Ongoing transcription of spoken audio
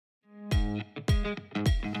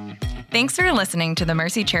Thanks for listening to the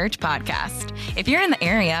Mercy Church podcast. If you're in the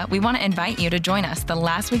area, we want to invite you to join us the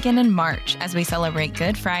last weekend in March as we celebrate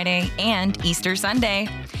Good Friday and Easter Sunday.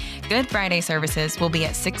 Good Friday services will be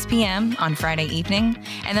at 6 p.m. on Friday evening,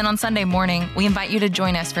 and then on Sunday morning, we invite you to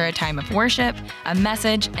join us for a time of worship, a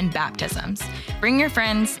message, and baptisms. Bring your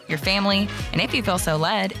friends, your family, and if you feel so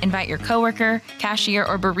led, invite your coworker, cashier,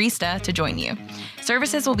 or barista to join you.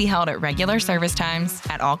 Services will be held at regular service times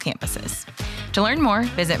at all campuses. To learn more,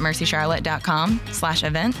 visit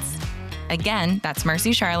mercycharlotte.com/events. Again, that's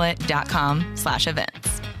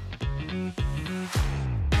mercycharlotte.com/events.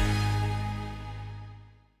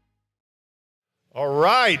 All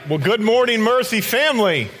right. Well, good morning, Mercy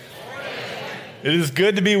family. It is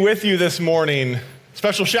good to be with you this morning.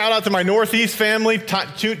 Special shout out to my Northeast family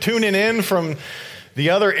tuning in from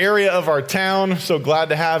the other area of our town. So glad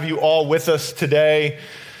to have you all with us today.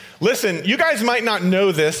 Listen, you guys might not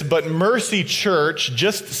know this, but Mercy Church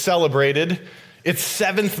just celebrated its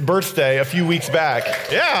 7th birthday a few weeks back.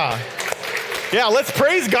 Yeah, let's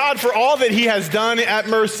praise God for all that he has done at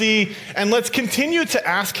Mercy, and let's continue to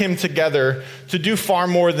ask him together to do far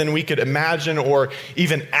more than we could imagine or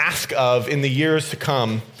even ask of in the years to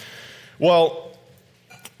come. Well,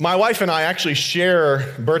 my wife and I actually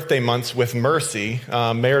share birthday months with Mercy.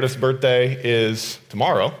 Meredith's birthday is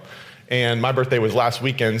tomorrow, and my birthday was last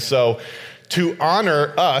weekend. So to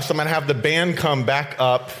honor us, I'm going to have the band come back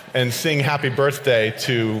up and sing happy birthday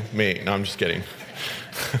to me. No, I'm just kidding.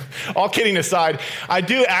 All kidding aside, I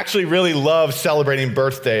do actually really love celebrating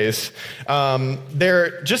birthdays.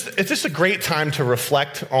 It's just a great time to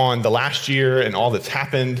reflect on the last year and all that's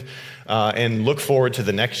happened, and look forward to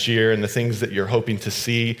the next year and the things that you're hoping to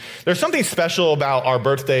see. There's something special about our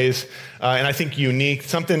birthdays, and I think unique,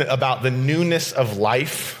 something about the newness of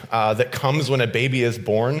life that comes when a baby is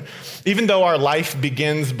born. Even though our life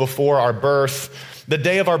begins before our birth, the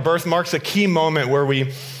day of our birth marks a key moment where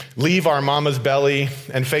we leave our mama's belly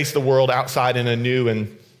and face the world outside in a new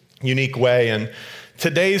and unique way. And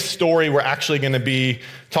today's story, we're actually going to be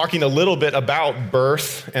talking a little bit about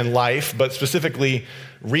birth and life, but specifically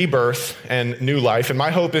rebirth and new life. And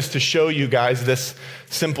my hope is to show you guys this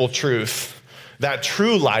simple truth, that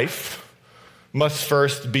true life must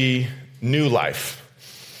first be new life.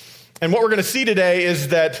 And what we're going to see today is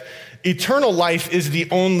that eternal life is the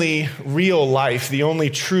only real life, the only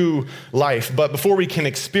true life. But before we can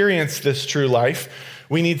experience this true life,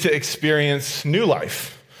 we need to experience new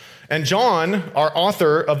life. And John, our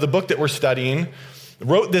author of the book that we're studying,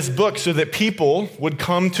 wrote this book so that people would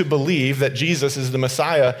come to believe that Jesus is the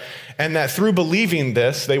Messiah, and that through believing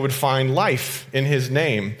this, they would find life in his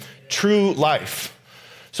name, true life.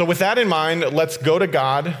 So with that in mind, let's go to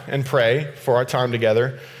God and pray for our time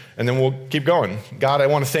together, and then we'll keep going. God, I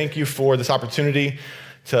want to thank you for this opportunity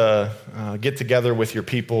to get together with your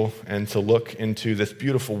people and to look into this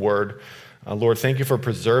beautiful word. Lord, thank you for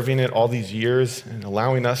preserving it all these years and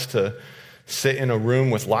allowing us to sit in a room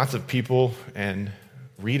with lots of people and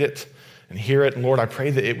read it and hear it. And Lord, I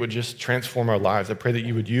pray that it would just transform our lives. I pray that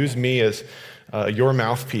you would use me as your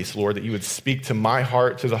mouthpiece, Lord, that you would speak to my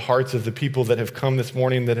heart, to the hearts of the people that have come this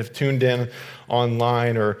morning, that have tuned in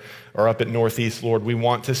online or up at Northeast. Lord, we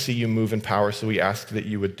want to see you move in power, so we ask that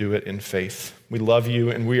you would do it in faith. We love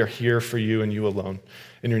you, and we are here for you and you alone.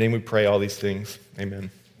 In your name we pray all these things.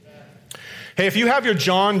 Amen. Hey, if you have your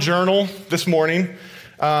John journal this morning,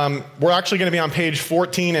 we're actually going to be on page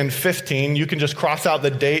 14 and 15. You can just cross out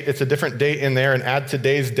the date. It's a different date in there and add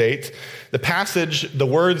today's date. The passage, the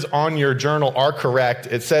words on your journal are correct.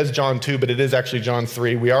 It says John 2, but it is actually John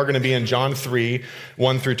 3. We are going to be in John 3,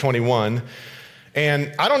 1 through 21.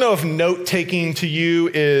 And I don't know if note-taking to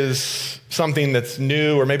you is something that's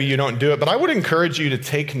new, or maybe you don't do it, but I would encourage you to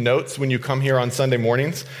take notes when you come here on Sunday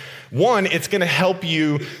mornings. One, it's going to help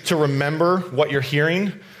you to remember what you're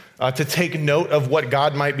hearing, to take note of what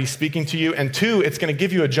God might be speaking to you. And two, it's going to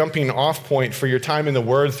give you a jumping off point for your time in the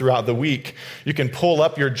Word throughout the week. You can pull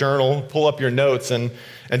up your journal, pull up your notes, and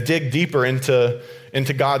dig deeper into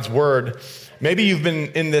God's Word. Maybe you've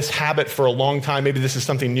been in this habit for a long time. Maybe this is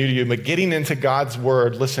something new to you, but getting into God's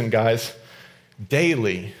Word, listen, guys,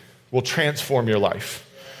 daily will transform your life.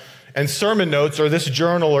 And sermon notes or this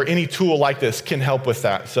journal or any tool like this can help with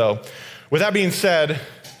that. So with that being said,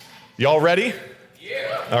 y'all ready?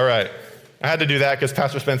 Yeah. All right. I had to do that because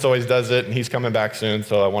Pastor Spence always does it, and he's coming back soon,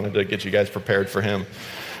 so I wanted to get you guys prepared for him.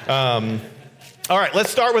 All right, let's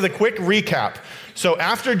start with a quick recap. So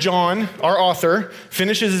after John, our author,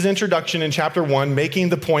 finishes his introduction in chapter 1, making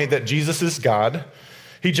the point that Jesus is God,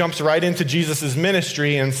 He jumps right into Jesus'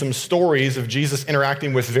 ministry and some stories of Jesus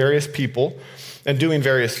interacting with various people and doing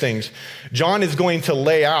various things. John is going to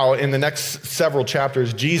lay out in the next several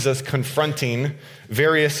chapters Jesus confronting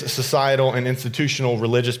various societal and institutional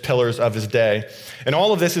religious pillars of his day. And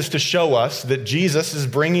all of this is to show us that Jesus is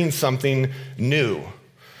bringing something new.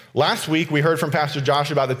 Last week, we heard from Pastor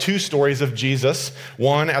Josh about the two stories of Jesus,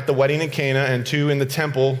 one at the wedding in Cana and two in the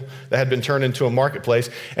temple that had been turned into a marketplace.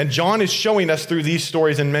 And John is showing us through these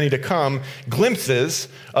stories and many to come, glimpses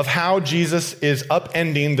of how Jesus is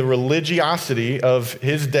upending the religiosity of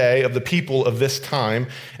his day, of the people of this time,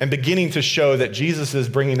 and beginning to show that Jesus is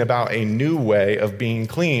bringing about a new way of being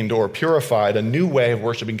cleaned or purified, a new way of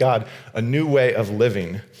worshiping God, a new way of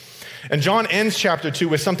living. And John ends chapter 2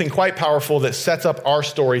 with something quite powerful that sets up our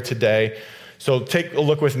story today. So take a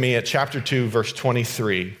look with me at chapter 2, verse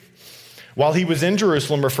 23. While he was in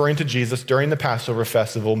Jerusalem, referring to Jesus during the Passover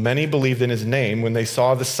festival, many believed in his name when they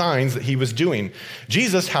saw the signs that he was doing.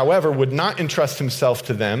 Jesus, however, would not entrust himself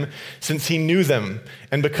to them since he knew them,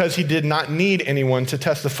 and because he did not need anyone to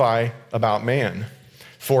testify about man,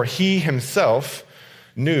 for he himself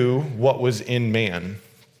knew what was in man.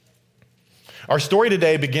 Our story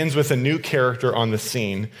today begins with a new character on the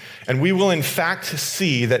scene, and we will in fact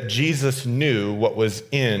see that Jesus knew what was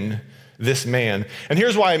in this man. And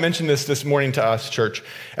here's why I mentioned this morning to us, church.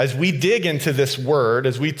 As we dig into this word,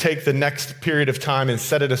 as we take the next period of time and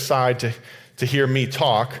set it aside to hear me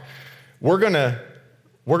talk, we're gonna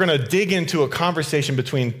dig into a conversation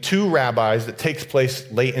between two rabbis that takes place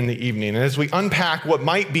late in the evening. And as we unpack what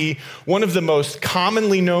might be one of the most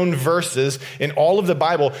commonly known verses in all of the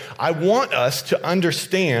Bible, I want us to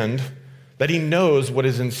understand that he knows what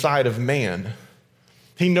is inside of man.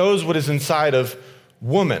 He knows what is inside of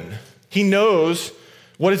woman. He knows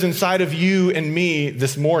what is inside of you and me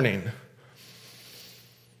this morning.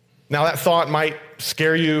 Now that thought might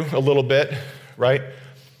scare you a little bit, right?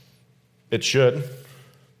 It should.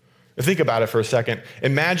 Think about it for a second.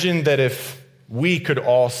 Imagine that if we could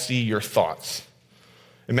all see your thoughts.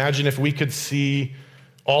 Imagine if we could see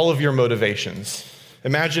all of your motivations.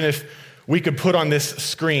 Imagine if we could put on this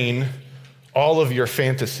screen all of your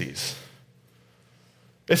fantasies.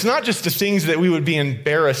 It's not just the things that we would be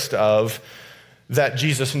embarrassed of that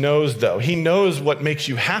Jesus knows, though. He knows what makes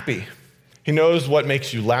you happy. He knows what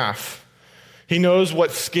makes you laugh. He knows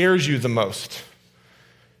what scares you the most.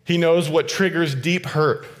 He knows what triggers deep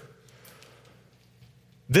hurt.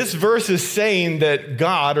 This verse is saying that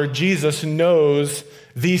God or Jesus knows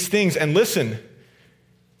these things. And listen,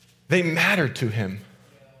 they matter to him.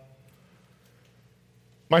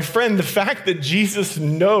 My friend, the fact that Jesus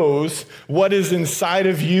knows what is inside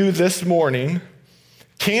of you this morning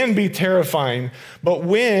can be terrifying. But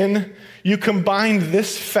when you combine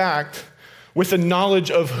this fact with the knowledge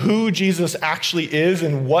of who Jesus actually is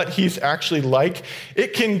and what he's actually like,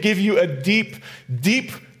 it can give you a deep,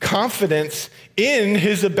 deep confidence in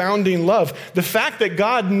his abounding love. The fact that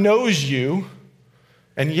God knows you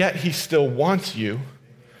and yet he still wants you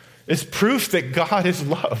is proof that God is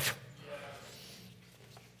love.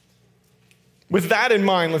 With that in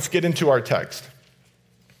mind, let's get into our text.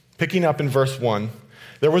 Picking up in verse 1,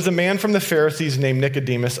 there was a man from the Pharisees named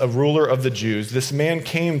Nicodemus, a ruler of the Jews. This man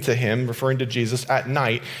came to him, referring to Jesus, at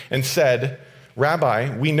night and said,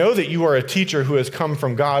 "Rabbi, we know that you are a teacher who has come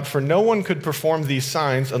from God, for no one could perform these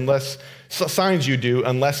signs you do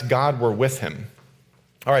unless God were with him."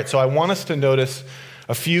 All right, so I want us to notice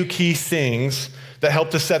a few key things that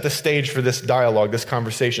help to set the stage for this dialogue, this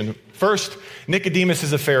conversation. First, Nicodemus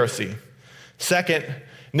is a Pharisee. Second,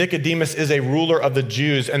 Nicodemus is a ruler of the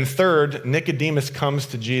Jews. And third, Nicodemus comes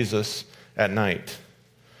to Jesus at night.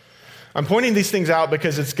 I'm pointing these things out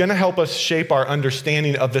because it's going to help us shape our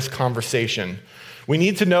understanding of this conversation. We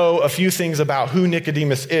need to know a few things about who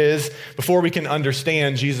Nicodemus is before we can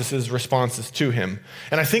understand Jesus' responses to him.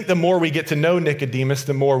 And I think the more we get to know Nicodemus,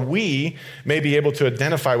 the more we may be able to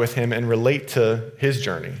identify with him and relate to his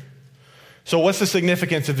journey. So what's the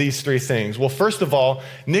significance of these three things? Well, first of all,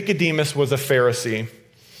 Nicodemus was a Pharisee.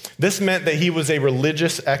 This meant that he was a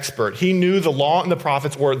religious expert. He knew the law and the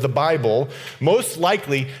prophets, or the Bible, most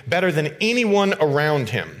likely better than anyone around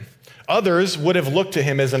him. Others would have looked to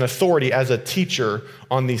him as an authority, as a teacher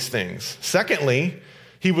on these things. Secondly,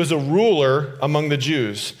 he was a ruler among the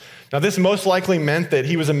Jews. Now, this most likely meant that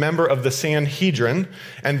he was a member of the Sanhedrin,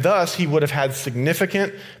 and thus he would have had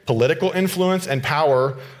significant political influence and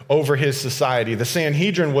power over his society. The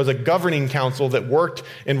Sanhedrin was a governing council that worked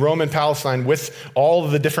in Roman Palestine with all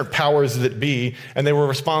of the different powers that be, and they were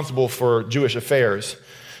responsible for Jewish affairs.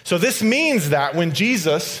 So this means that when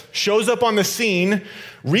Jesus shows up on the scene,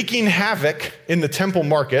 wreaking havoc in the temple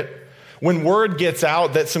market, when word gets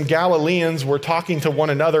out that some Galileans were talking to one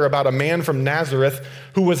another about a man from Nazareth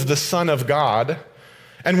who was the Son of God,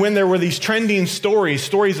 and when there were these trending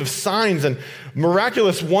stories of signs and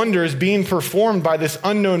miraculous wonders being performed by this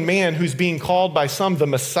unknown man who's being called by some the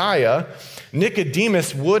Messiah,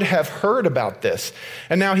 Nicodemus would have heard about this.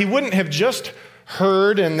 And now he wouldn't have just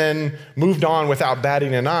heard and then moved on without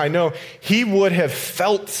batting an eye. No, he would have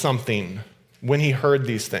felt something when he heard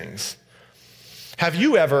these things. Have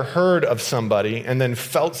you ever heard of somebody and then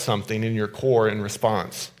felt something in your core in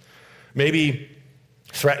response? Maybe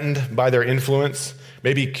threatened by their influence,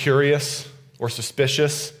 maybe curious or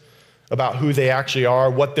suspicious about who they actually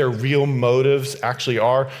are, what their real motives actually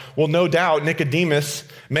are. Well, no doubt Nicodemus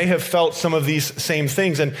may have felt some of these same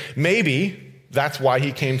things, and maybe that's why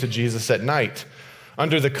he came to Jesus at night.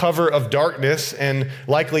 Under the cover of darkness, and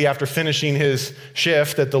likely after finishing his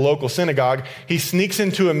shift at the local synagogue, he sneaks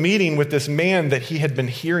into a meeting with this man that he had been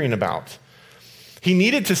hearing about. He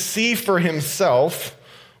needed to see for himself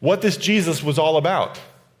what this Jesus was all about.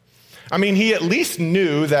 I mean, he at least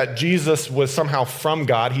knew that Jesus was somehow from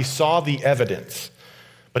God. He saw the evidence,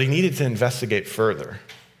 but he needed to investigate further.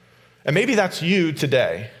 And maybe that's you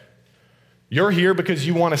today. You're here because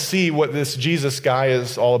you want to see what this Jesus guy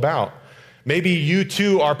is all about. Maybe you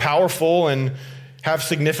too are powerful and have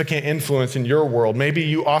significant influence in your world. Maybe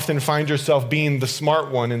you often find yourself being the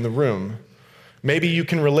smart one in the room. Maybe you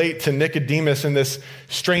can relate to Nicodemus in this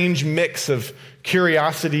strange mix of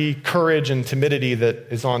curiosity, courage, and timidity that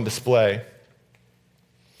is on display.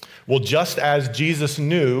 Well, just as Jesus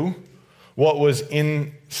knew what was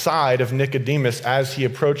inside of Nicodemus as he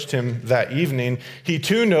approached him that evening, he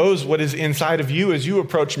too knows what is inside of you as you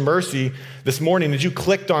approach Mercy this morning, as you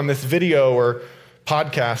clicked on this video or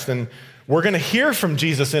podcast. And we're going to hear from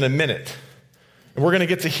Jesus in a minute. And we're going to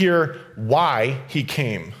get to hear why he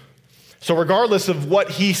came. So regardless of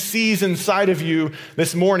what he sees inside of you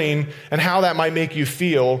this morning and how that might make you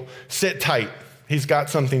feel, sit tight. He's got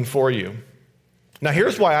something for you. Now,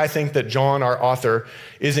 here's why I think that John, our author,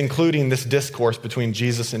 is including this discourse between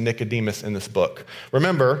Jesus and Nicodemus in this book.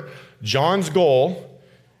 Remember, John's goal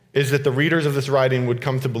is that the readers of this writing would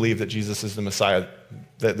come to believe that Jesus is the Messiah,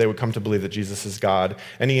 that they would come to believe that Jesus is God.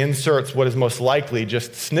 And he inserts what is most likely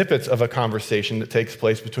just snippets of a conversation that takes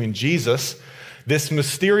place between Jesus, this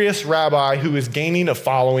mysterious rabbi who is gaining a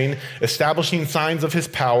following, establishing signs of his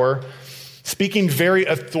power, speaking very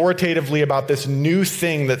authoritatively about this new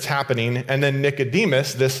thing that's happening, and then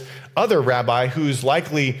Nicodemus, this other rabbi who's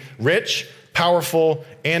likely rich, powerful,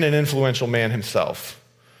 and an influential man himself.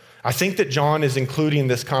 I think that John is including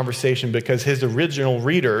this conversation because his original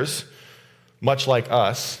readers, much like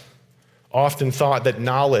us, often thought that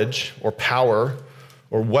knowledge or power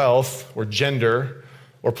or wealth or gender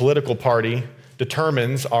or political party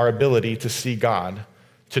determines our ability to see God,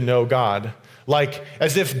 to know God. Like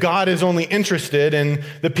as if God is only interested in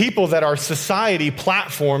the people that our society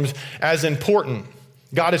platforms as important.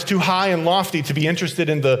 God is too high and lofty to be interested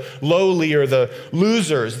in the lowly or the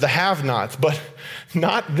losers, the have-nots, but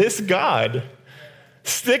not this God.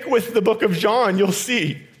 Stick with the book of John, you'll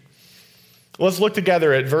see. Let's look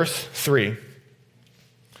together at verse 3.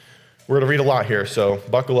 We're going to read a lot here, so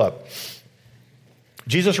buckle up.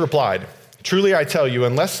 Jesus replied, "Truly I tell you,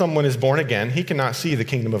 unless someone is born again, he cannot see the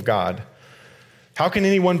kingdom of God." "How can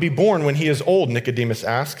anyone be born when he is old?" Nicodemus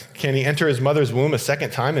asked. "Can he enter his mother's womb a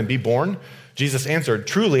second time and be born?" Jesus answered,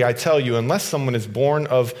 "Truly I tell you, unless someone is born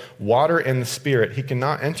of water and the Spirit, he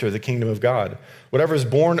cannot enter the kingdom of God. Whatever is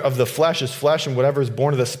born of the flesh is flesh, and whatever is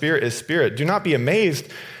born of the Spirit is spirit. Do not be amazed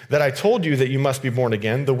that I told you that you must be born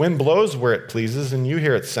again. The wind blows where it pleases, and you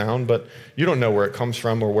hear its sound, but you don't know where it comes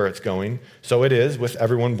from or where it's going. So it is with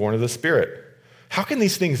everyone born of the Spirit." "How can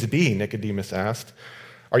these things be?" Nicodemus asked.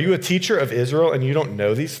 "Are you a teacher of Israel and you don't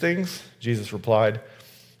know these things?" Jesus replied,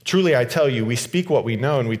 "Truly I tell you, we speak what we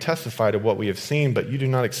know and we testify to what we have seen, but you do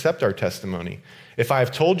not accept our testimony. If I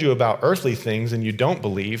have told you about earthly things and you don't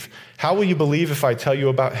believe, how will you believe if I tell you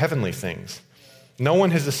about heavenly things? No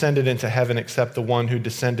one has ascended into heaven except the one who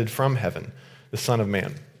descended from heaven, the Son of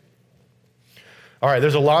Man." All right,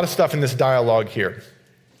 there's a lot of stuff in this dialogue here.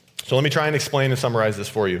 So let me try and explain and summarize this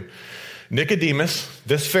for you. Nicodemus,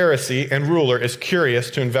 this Pharisee and ruler, is curious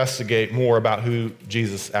to investigate more about who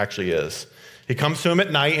Jesus actually is. He comes to him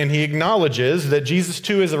at night and he acknowledges that Jesus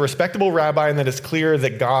too is a respectable rabbi and that it's clear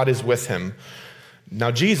that God is with him. Now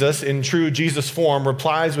Jesus, in true Jesus form,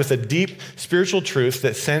 replies with a deep spiritual truth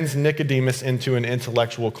that sends Nicodemus into an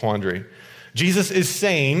intellectual quandary. Jesus is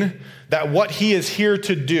saying that what he is here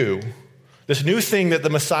to do, this new thing that the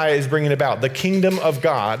Messiah is bringing about, the kingdom of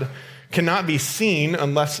God, cannot be seen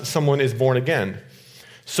unless someone is born again.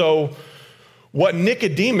 So What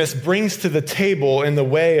Nicodemus brings to the table in the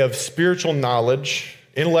way of spiritual knowledge,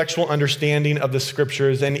 intellectual understanding of the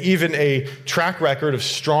scriptures, and even a track record of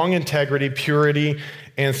strong integrity, purity,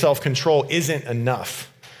 and self-control isn't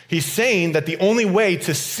enough. He's saying that the only way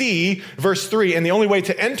to see, verse 3, and the only way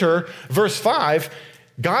to enter, verse 5,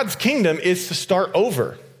 God's kingdom is to start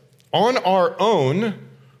over. On our own,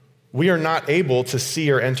 we are not able to see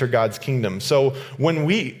or enter God's kingdom. So when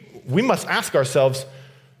we must ask ourselves,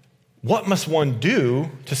 what must one do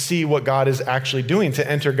to see what God is actually doing to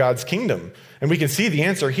enter God's kingdom? And we can see the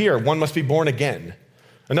answer here. One must be born again.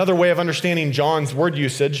 Another way of understanding John's word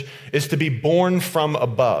usage is to be born from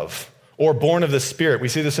above, or born of the Spirit. We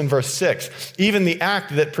see this in verse 6. Even the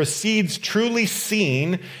act that precedes truly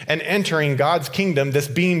seeing and entering God's kingdom, this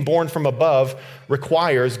being born from above,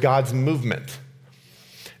 requires God's movement.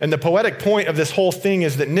 And the poetic point of this whole thing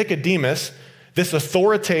is that Nicodemus, this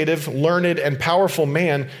authoritative, learned, and powerful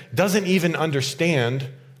man, doesn't even understand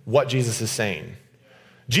what Jesus is saying.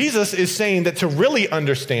 Jesus is saying that to really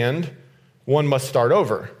understand, one must start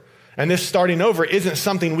over. And this starting over isn't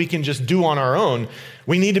something we can just do on our own.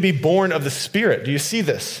 We need to be born of the Spirit. Do you see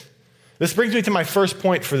this? This brings me to my first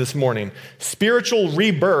point for this morning. Spiritual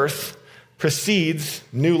rebirth precedes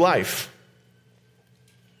new life.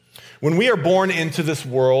 When we are born into this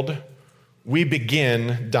world, we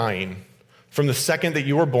begin dying. From the second that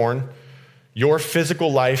you were born, your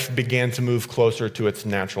physical life began to move closer to its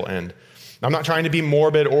natural end. I'm not trying to be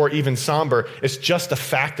morbid or even somber. It's just a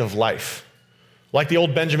fact of life. Like the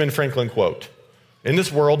old Benjamin Franklin quote, "In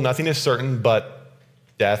this world, nothing is certain but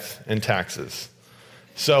death and taxes."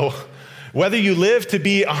 So whether you live to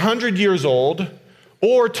be 100 years old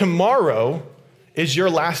or tomorrow is your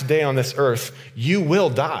last day on this earth, you will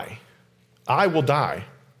die. I will die.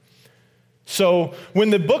 So when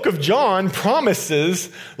the book of John promises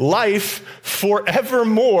life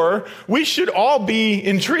forevermore, we should all be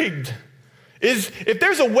intrigued. If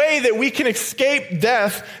there's a way that we can escape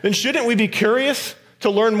death, then shouldn't we be curious to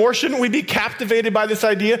learn more? Shouldn't we be captivated by this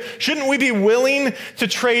idea? Shouldn't we be willing to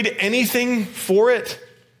trade anything for it?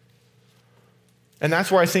 And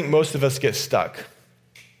that's where I think most of us get stuck.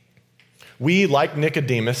 We, like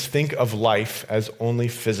Nicodemus, think of life as only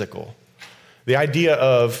physical. The idea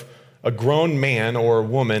of a grown man or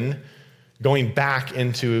woman going back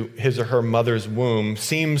into his or her mother's womb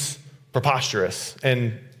seems preposterous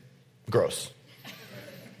and gross.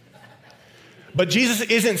 But Jesus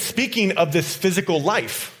isn't speaking of this physical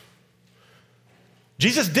life.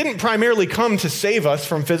 Jesus didn't primarily come to save us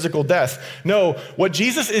from physical death. No, what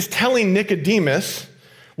Jesus is telling Nicodemus,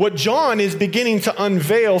 what John is beginning to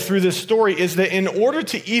unveil through this story, is that in order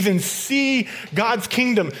to even see God's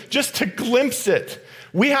kingdom, just to glimpse it,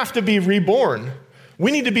 we have to be reborn.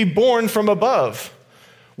 We need to be born from above.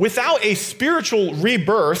 Without a spiritual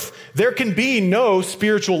rebirth, there can be no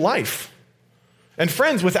spiritual life. And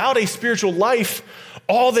friends, without a spiritual life,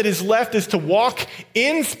 all that is left is to walk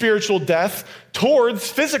in spiritual death towards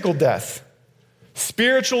physical death.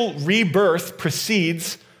 Spiritual rebirth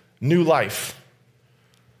precedes new life.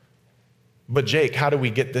 But Jake, how do we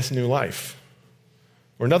get this new life?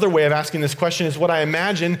 Or another way of asking this question is what I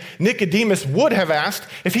imagine Nicodemus would have asked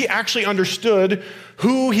if he actually understood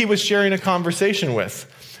who he was sharing a conversation with.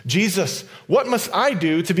 Jesus, what must I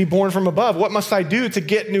do to be born from above? What must I do to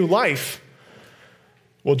get new life?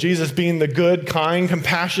 Well, Jesus, being the good, kind,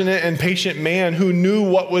 compassionate, and patient man who knew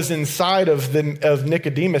what was inside of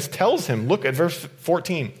Nicodemus, tells him, look at verse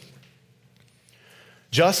 14.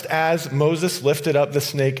 Just as Moses lifted up the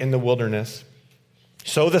snake in the wilderness,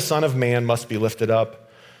 so the Son of Man must be lifted up,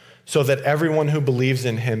 so that everyone who believes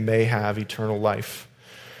in him may have eternal life.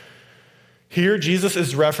 Here, Jesus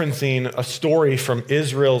is referencing a story from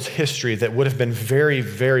Israel's history that would have been very,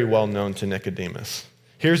 very well known to Nicodemus.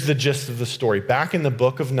 Here's the gist of the story. Back in the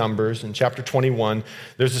book of Numbers, in chapter 21,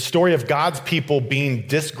 there's a story of God's people being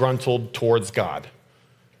disgruntled towards God.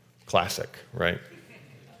 Classic, right?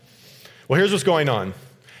 Well, here's what's going on.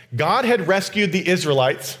 God had rescued the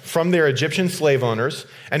Israelites from their Egyptian slave owners,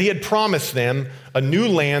 and he had promised them a new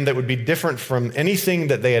land that would be different from anything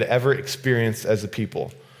that they had ever experienced as a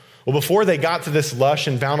people. Well, before they got to this lush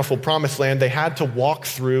and bountiful promised land, they had to walk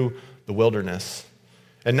through the wilderness.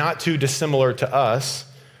 And not too dissimilar to us,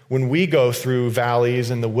 when we go through valleys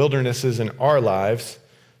and the wildernesses in our lives,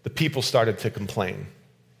 the people started to complain.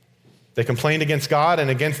 They complained against God and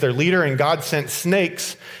against their leader, and God sent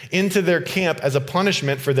snakes into their camp as a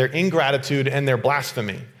punishment for their ingratitude and their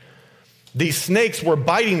blasphemy. These snakes were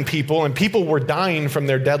biting people, and people were dying from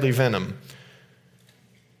their deadly venom.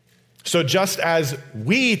 So just as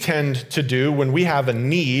we tend to do when we have a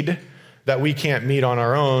need that we can't meet on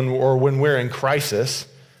our own, or when we're in crisis,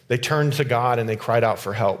 They turned to God and they cried out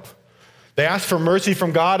for help. They asked for mercy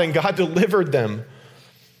from God and God delivered them.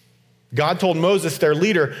 God told Moses, their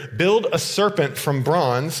leader, build a serpent from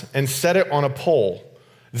bronze and set it on a pole.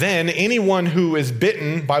 Then anyone who is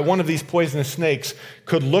bitten by one of these poisonous snakes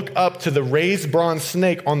could look up to the raised bronze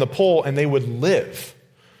snake on the pole and they would live.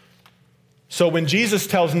 So when Jesus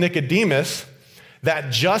tells Nicodemus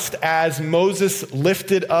that just as Moses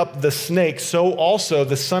lifted up the snake, so also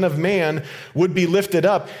the Son of Man would be lifted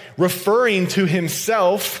up, referring to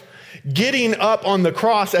himself getting up on the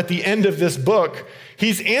cross at the end of this book,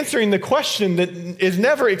 he's answering the question that is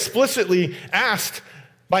never explicitly asked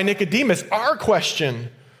by Nicodemus, our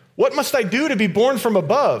question. What must I do to be born from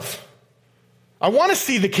above? I want to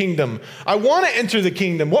see the kingdom. I want to enter the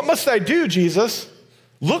kingdom. What must I do, Jesus?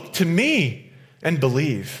 Look to me and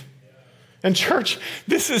believe. And church,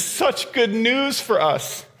 this is such good news for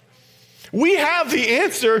us. We have the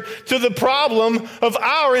answer to the problem of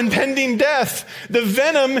our impending death. The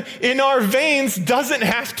venom in our veins doesn't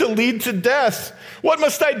have to lead to death. What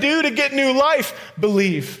must I do to get new life?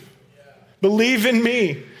 Believe. Believe in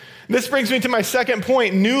me. This brings me to my second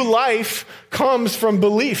point. New life comes from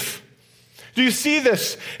belief. Do you see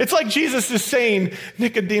this? It's like Jesus is saying,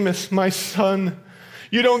 Nicodemus, my son,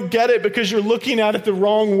 you don't get it because you're looking at it the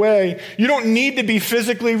wrong way. You don't need to be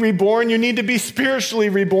physically reborn. You need to be spiritually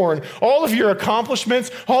reborn. All of your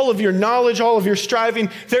accomplishments, all of your knowledge, all of your striving,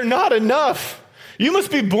 they're not enough. You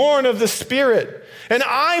must be born of the Spirit. And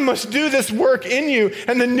I must do this work in you.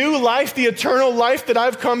 And the new life, the eternal life that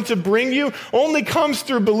I've come to bring you only comes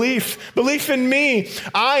through belief. Belief in me.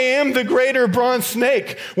 I am the greater bronze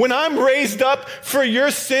snake. When I'm raised up for your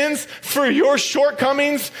sins, for your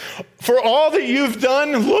shortcomings, for all that you've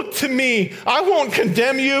done, look to me. I won't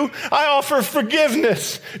condemn you. I offer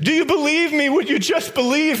forgiveness. Do you believe me? Would you just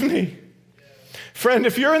believe me? Friend,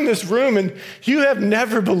 if you're in this room and you have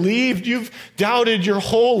never believed, you've doubted your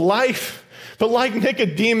whole life, but like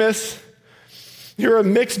Nicodemus, you're a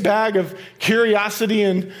mixed bag of curiosity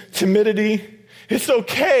and timidity. It's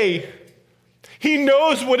okay. He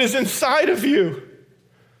knows what is inside of you.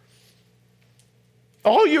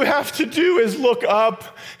 All you have to do is look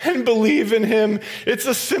up and believe in him. It's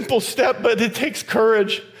a simple step, but it takes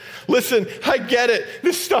courage. Listen, I get it.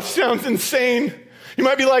 This stuff sounds insane. You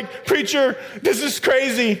might be like, preacher, this is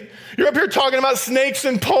crazy. You're up here talking about snakes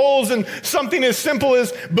and poles and something as simple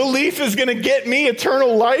as belief is going to get me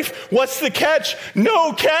eternal life. What's the catch?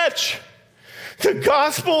 No catch. The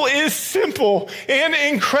gospel is simple and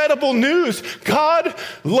incredible news. God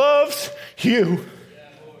loves you.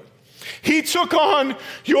 He took on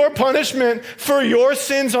your punishment for your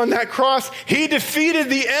sins on that cross. He defeated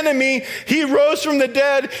the enemy. He rose from the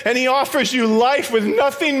dead, and he offers you life with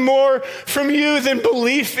nothing more from you than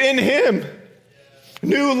belief in him.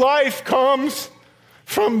 New life comes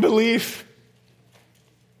from belief.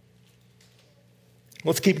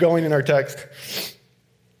 Let's keep going in our text.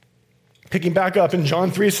 Picking back up in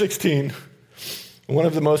John 3:16, one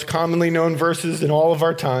of the most commonly known verses in all of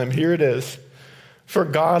our time. Here it is. For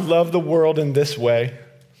God loved the world in this way.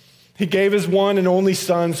 He gave his one and only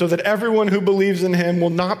Son so that everyone who believes in him will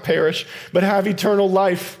not perish, but have eternal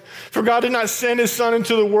life. For God did not send his Son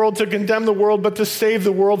into the world to condemn the world, but to save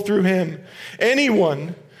the world through him.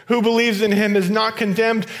 Anyone who believes in him is not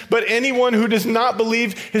condemned, but anyone who does not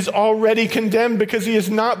believe is already condemned because he has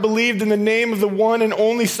not believed in the name of the one and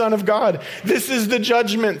only Son of God. This is the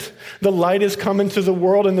judgment. The light has come into the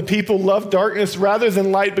world, and the people love darkness rather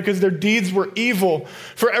than light because their deeds were evil.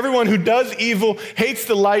 For everyone who does evil hates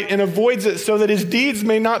the light and avoids it so that his deeds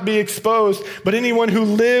may not be exposed. But anyone who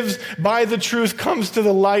lives by the truth comes to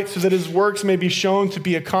the light so that his works may be shown to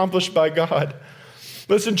be accomplished by God.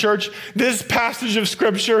 Listen, church, this passage of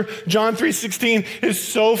scripture, John 3:16, is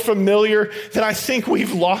so familiar that I think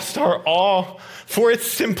we've lost our awe for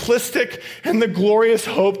its simplistic and the glorious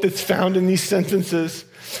hope that's found in these sentences.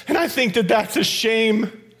 And I think that that's a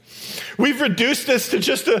shame. We've reduced this to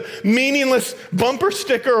just a meaningless bumper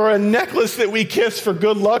sticker or a necklace that we kiss for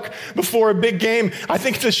good luck before a big game. I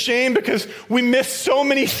think it's a shame because we miss so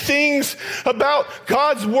many things about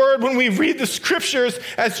God's word when we read the scriptures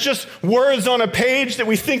as just words on a page that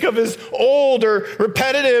we think of as old or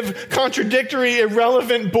repetitive, contradictory,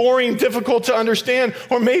 irrelevant, boring, difficult to understand,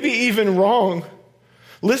 or maybe even wrong.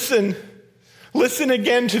 Listen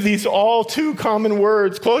again to these all too common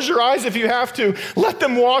words. Close your eyes if you have to. Let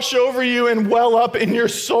them wash over you and well up in your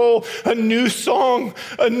soul a new song,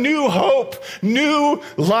 a new hope, new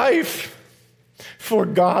life. For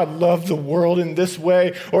God loved the world in this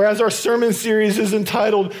way. Or as our sermon series is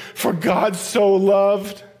entitled, For God So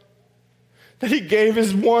Loved, that he gave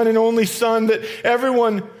his one and only Son, that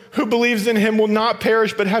everyone who believes in him will not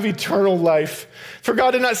perish but have eternal life. For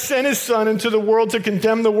God did not send his Son into the world to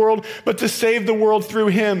condemn the world, but to save the world through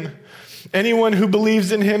him. Anyone who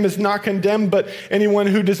believes in him is not condemned, but anyone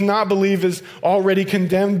who does not believe is already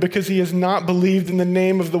condemned because he has not believed in the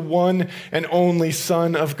name of the one and only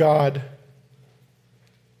Son of God.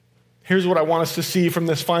 Here's what I want us to see from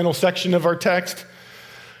this final section of our text.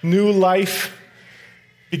 New life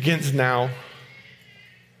begins now.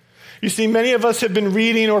 You see, many of us have been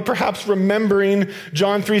reading or perhaps remembering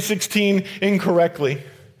John 3:16 incorrectly.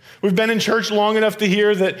 We've been in church long enough to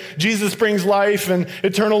hear that Jesus brings life and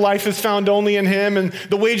eternal life is found only in him, and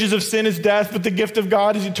the wages of sin is death, but the gift of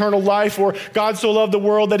God is eternal life, or God so loved the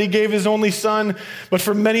world that he gave his only Son. But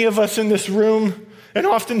for many of us in this room, and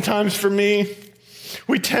oftentimes for me,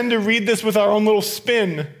 we tend to read this with our own little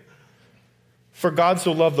spin. For God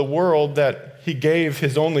so loved the world that he gave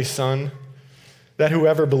his only Son, that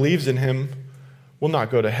whoever believes in him will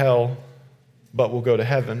not go to hell, but will go to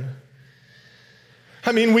heaven.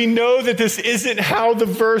 I mean, we know that this isn't how the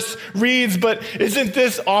verse reads, but isn't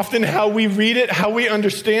this often how we read it, how we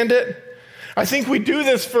understand it? I think we do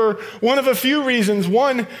this for one of a few reasons.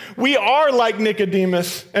 One, we are like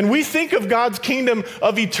Nicodemus, and we think of God's kingdom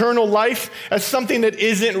of eternal life as something that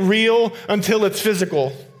isn't real until it's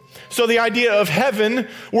physical. So the idea of heaven,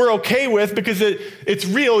 we're okay with because it's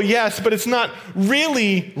real, yes, but it's not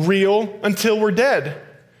really real until we're dead.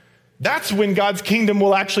 That's when God's kingdom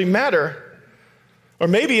will actually matter. Or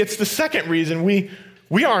maybe it's the second reason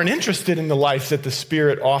we aren't interested in the life that the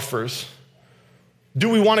Spirit offers. Do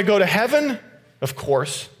we want to go to heaven? Of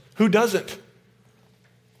course. Who doesn't?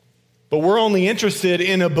 But we're only interested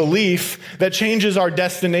in a belief that changes our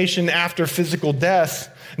destination after physical death,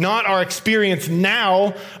 not our experience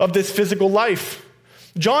now of this physical life.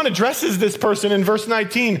 John addresses this person in verse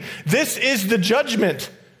 19. This is the judgment.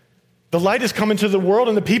 The light has come into the world,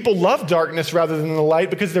 and the people love darkness rather than the light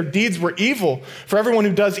because their deeds were evil. For everyone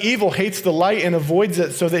who does evil hates the light and avoids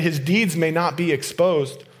it so that his deeds may not be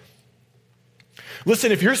exposed.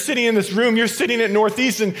 Listen, if you're sitting in this room, you're sitting at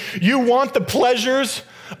Northeast, and you want the pleasures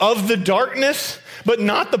of the darkness, but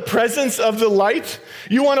not the presence of the light.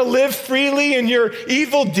 You want to live freely in your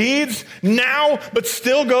evil deeds now, but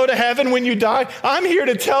still go to heaven when you die. I'm here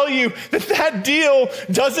to tell you that that deal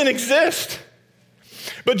doesn't exist.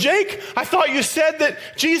 But Jake, I thought you said that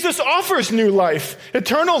Jesus offers new life,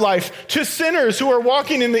 eternal life to sinners who are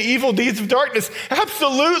walking in the evil deeds of darkness.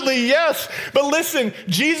 Absolutely, yes. But listen,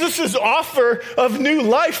 Jesus' offer of new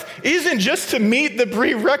life isn't just to meet the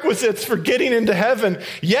prerequisites for getting into heaven.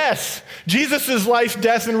 Yes, Jesus' life,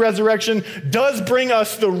 death, and resurrection does bring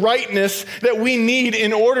us the rightness that we need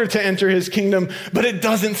in order to enter his kingdom, but it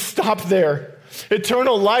doesn't stop there.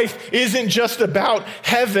 Eternal life isn't just about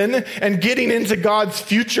heaven and getting into God's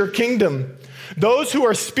future kingdom. Those who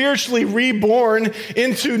are spiritually reborn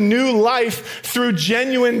into new life through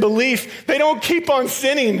genuine belief, they don't keep on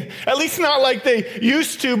sinning, at least not like they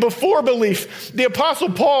used to before belief. The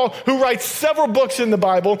Apostle Paul, who writes several books in the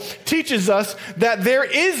Bible, teaches us that there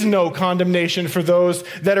is no condemnation for those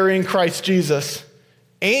that are in Christ Jesus,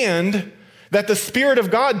 and that the Spirit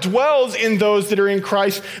of God dwells in those that are in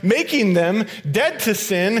Christ, making them dead to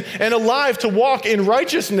sin and alive to walk in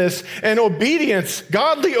righteousness and obedience,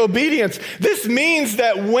 godly obedience. This means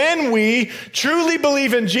that when we truly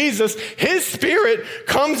believe in Jesus, his Spirit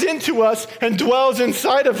comes into us and dwells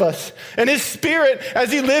inside of us. And his Spirit,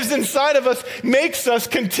 as he lives inside of us, makes us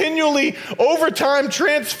continually, over time,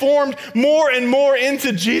 transformed more and more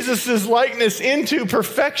into Jesus' likeness, into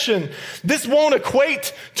perfection. This won't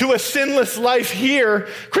equate to a sinless life here.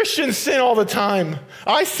 Christians sin all the time.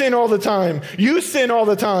 I sin all the time. You sin all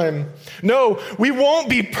the time. No, we won't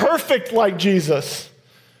be perfect like Jesus.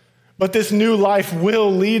 But this new life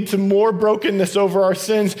will lead to more brokenness over our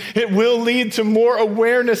sins. It will lead to more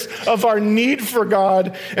awareness of our need for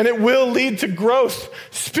God. And it will lead to growth,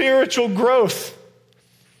 spiritual growth.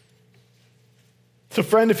 So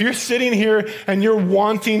friend, if you're sitting here and you're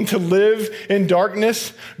wanting to live in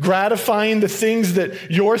darkness, gratifying the things that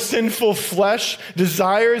your sinful flesh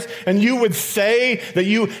desires, and you would say that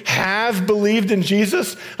you have believed in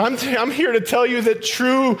Jesus, I'm here to tell you that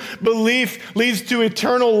true belief leads to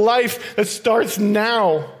eternal life that starts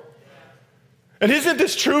now. And isn't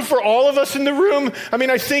this true for all of us in the room? I mean,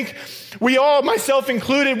 I think we all, myself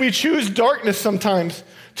included, we choose darkness sometimes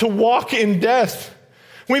to walk in death.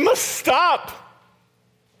 We must stop.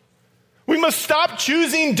 We must stop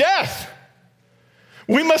choosing death.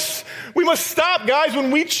 We must stop, guys. When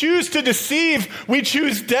we choose to deceive, we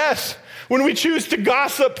choose death. When we choose to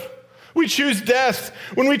gossip, We choose death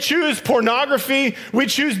when we choose pornography. We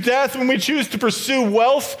choose death when we choose to pursue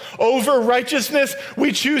wealth over righteousness.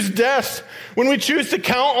 We choose death when we choose to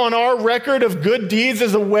count on our record of good deeds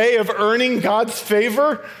as a way of earning God's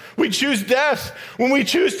favor. We choose death when we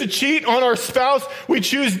choose to cheat on our spouse. We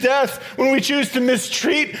choose death when we choose to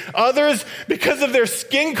mistreat others because of their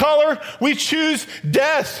skin color. We choose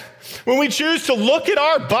death when we choose to look at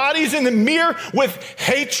our bodies in the mirror with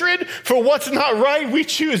hatred for what's not right. We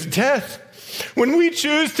choose death when we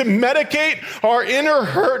choose to medicate our inner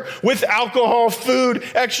hurt with alcohol, food,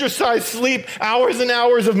 exercise, sleep, hours and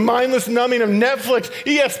hours of mindless numbing of Netflix,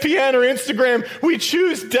 ESPN, or Instagram. We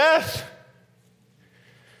choose death.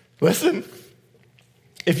 Listen,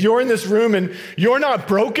 if you're in this room and you're not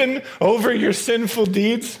broken over your sinful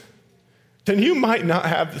deeds, then you might not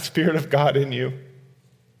have the Spirit of God in you.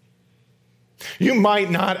 You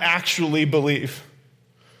might not actually believe.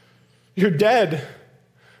 You're dead.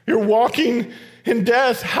 You're walking in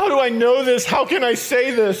death. How do I know this? How can I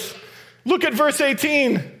say this? Look at verse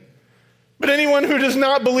 18. But anyone who does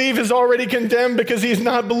not believe is already condemned because he's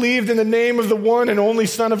not believed in the name of the one and only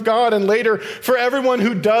Son of God. And later, for everyone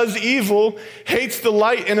who does evil hates the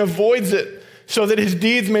light and avoids it so that his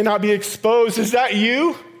deeds may not be exposed. Is that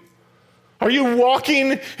you? Are you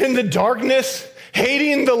walking in the darkness,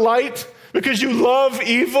 hating the light because you love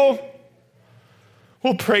evil?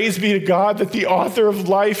 Well, praise be to God that the author of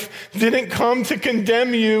life didn't come to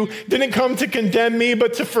condemn you, didn't come to condemn me,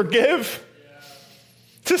 but to forgive.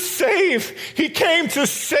 To save. He came to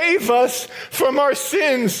save us from our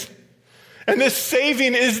sins. And this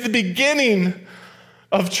saving is the beginning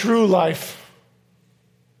of true life.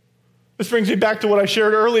 This brings me back to what I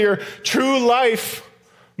shared earlier. True life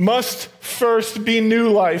must first be new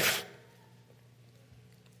life.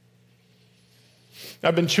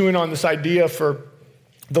 I've been chewing on this idea for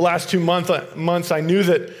the last 2 months. I knew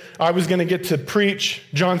that I was going to get to preach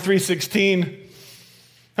John 3:16.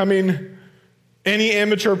 I mean, any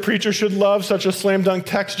amateur preacher should love such a slam dunk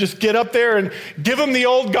text. Just get up there and give them the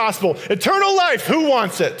old gospel. Eternal life, who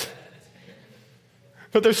wants it?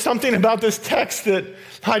 But there's something about this text that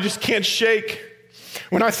I just can't shake.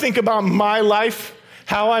 When I think about my life,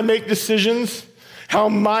 how I make decisions, how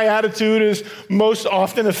my attitude is most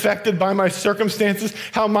often affected by my circumstances,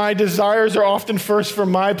 how my desires are often first for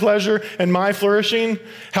my pleasure and my flourishing,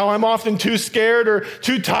 how I'm often too scared or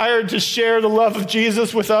too tired to share the love of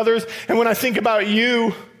Jesus with others. And when I think about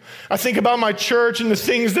you, I think about my church and the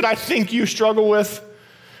things that I think you struggle with.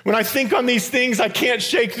 When I think on these things, I can't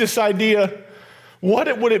shake this idea.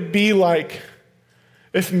 What would it be like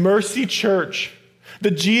if Mercy Church,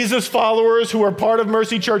 the Jesus followers who are part of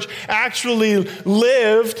Mercy Church, actually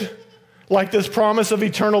lived like this promise of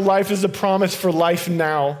eternal life is a promise for life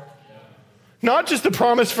now? Not just a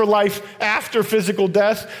promise for life after physical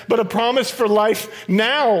death, but a promise for life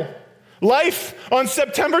now. Life on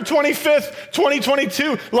September 25th,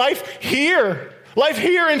 2022. Life here. Life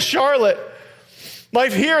here in Charlotte.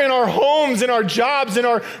 Life here in our homes, in our jobs, in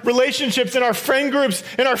our relationships, in our friend groups,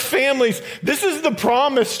 in our families. This is the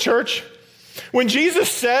promise, church. When Jesus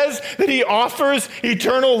says that he offers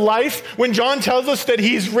eternal life, when John tells us that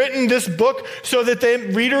he's written this book so that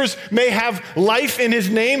the readers may have life in his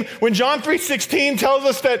name, when John 3:16 tells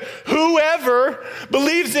us that whoever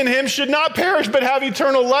believes in him should not perish but have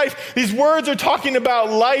eternal life, these words are talking about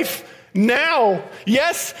life now.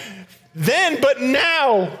 Yes, then, but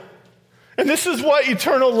now. And this is what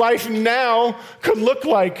eternal life now could look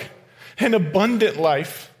like, an abundant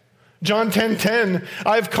life. John 10:10,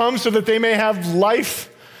 I have come so that they may have life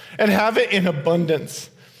and have it in abundance.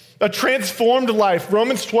 A transformed life.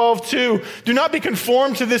 Romans 12:2, do not be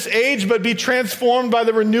conformed to this age, but be transformed by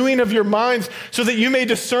the renewing of your minds so that you may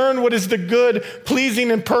discern what is the good,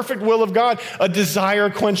 pleasing, and perfect will of God. A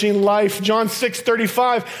desire-quenching life. John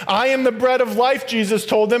 6:35, I am the bread of life, Jesus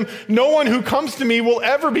told them. No one who comes to me will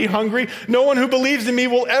ever be hungry. No one who believes in me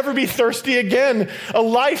will ever be thirsty again. A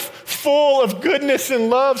life full of goodness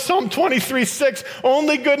and love. Psalm 23:6,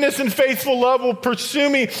 only goodness and faithful love will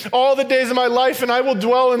pursue me all the days of my life, and I will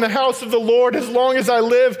dwell in the house of the Lord as long as I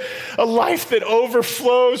live. A life that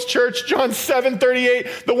overflows, church. John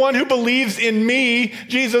 7:38, the one who believes in me,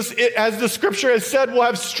 Jesus, as the scripture has said, will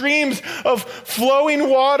have streams of flowing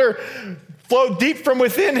water flow deep from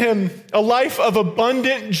within him. A life of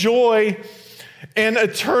abundant joy and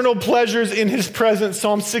eternal pleasures in his presence.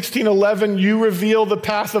 Psalm 16:11, you reveal the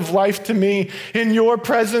path of life to me. In your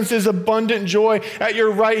presence is abundant joy. At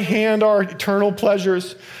your right hand are eternal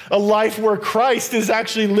pleasures. A life where Christ is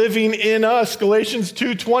actually living in us. Galatians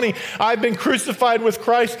 2:20, I've been crucified with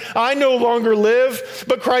Christ. I no longer live,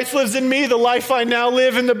 but Christ lives in me. The life I now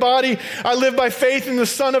live in the body, I live by faith in the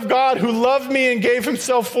Son of God who loved me and gave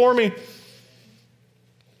himself for me.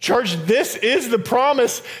 Church, this is the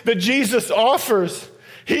promise that Jesus offers.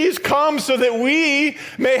 He's come so that we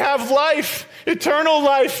may have life, eternal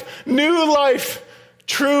life, new life,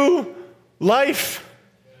 true life.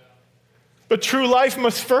 But true life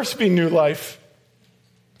must first be new life.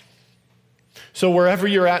 So wherever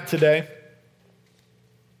you're at today,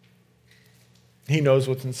 he knows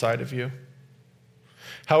what's inside of you.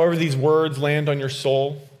 However these words land on your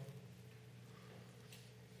soul,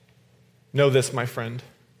 know this, my friend.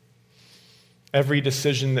 Every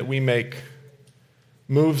decision that we make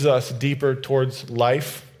moves us deeper towards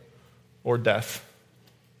life or death.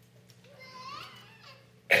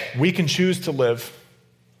 We can choose to live,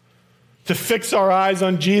 to fix our eyes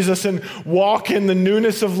on Jesus and walk in the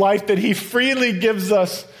newness of life that he freely gives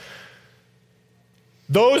us.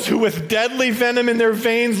 Those who with deadly venom in their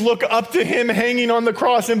veins look up to him hanging on the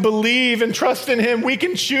cross and believe and trust in him. We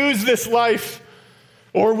can choose this life,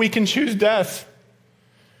 or we can choose death.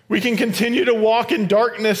 We can continue to walk in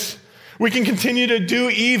darkness. We can continue to do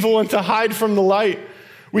evil and to hide from the light.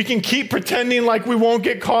 We can keep pretending like we won't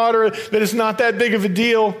get caught or that it's not that big of a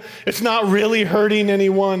deal. It's not really hurting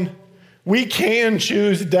anyone. We can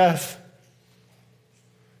choose death.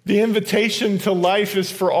 The invitation to life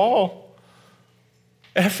is for all.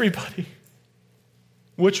 Everybody.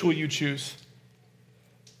 Which will you choose?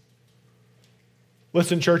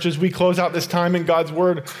 Listen, church, as we close out this time in God's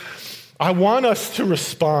word, I want us to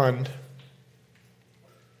respond.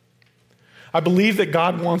 I believe that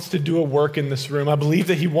God wants to do a work in this room. I believe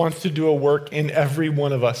that he wants to do a work in every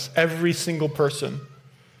one of us, every single person.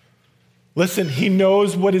 Listen, he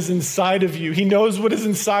knows what is inside of you. He knows what is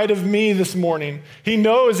inside of me this morning. He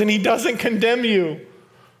knows, and he doesn't condemn you.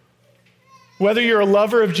 Whether you're a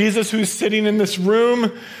lover of Jesus who's sitting in this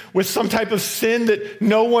room with some type of sin that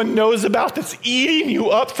no one knows about that's eating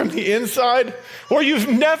you up from the inside, or you've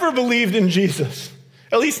never believed in Jesus,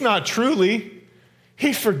 at least not truly,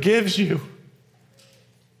 he forgives you.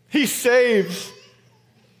 He saves.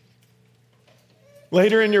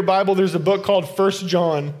 Later in your Bible, there's a book called 1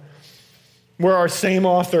 John, where our same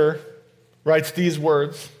author writes these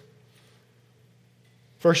words.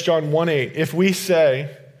 1 John 1:8, if we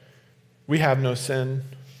say we have no sin,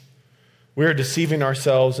 we are deceiving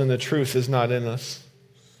ourselves and the truth is not in us.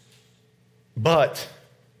 But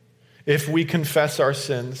if we confess our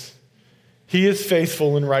sins, he is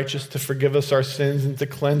faithful and righteous to forgive us our sins and to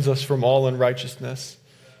cleanse us from all unrighteousness.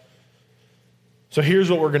 So here's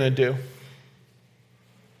what we're going to do.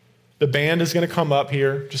 The band is going to come up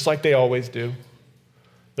here, just like they always do.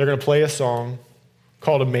 They're going to play a song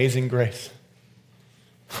called Amazing Grace.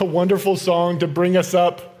 A wonderful song to bring us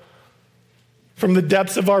up from the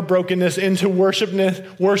depths of our brokenness into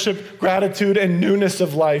worship, gratitude, and newness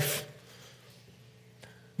of life.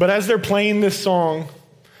 But as they're playing this song,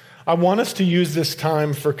 I want us to use this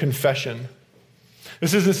time for confession.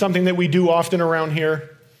 This isn't something that we do often around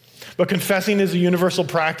here, but confessing is a universal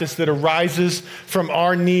practice that arises from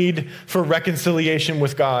our need for reconciliation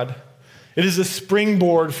with God. It is a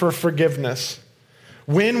springboard for forgiveness.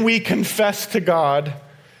 When we confess to God,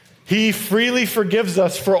 he freely forgives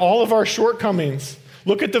us for all of our shortcomings.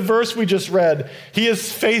 Look at the verse we just read. He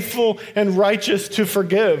is faithful and righteous to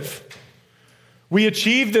forgive. We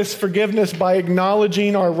achieve this forgiveness by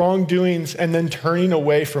acknowledging our wrongdoings and then turning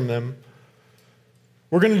away from them.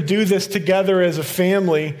 We're going to do this together as a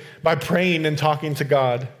family by praying and talking to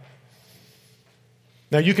God.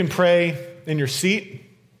 Now, you can pray in your seat.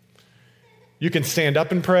 You can stand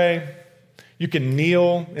up and pray. You can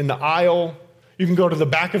kneel in the aisle. You can go to the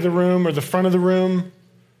back of the room or the front of the room.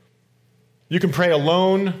 You can pray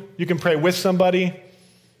alone. You can pray with somebody.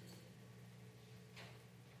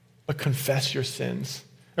 But confess your sins.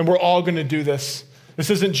 And we're all going to do this. This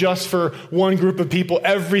isn't just for one group of people.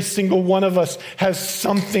 Every single one of us has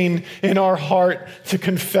something in our heart to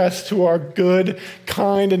confess to our good,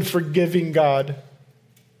 kind, and forgiving God.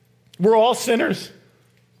 We're all sinners.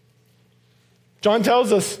 John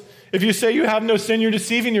tells us, if you say you have no sin, you're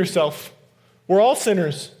deceiving yourself. We're all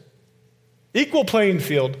sinners. Equal playing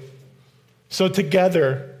field. So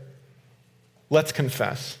together, let's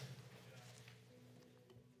confess.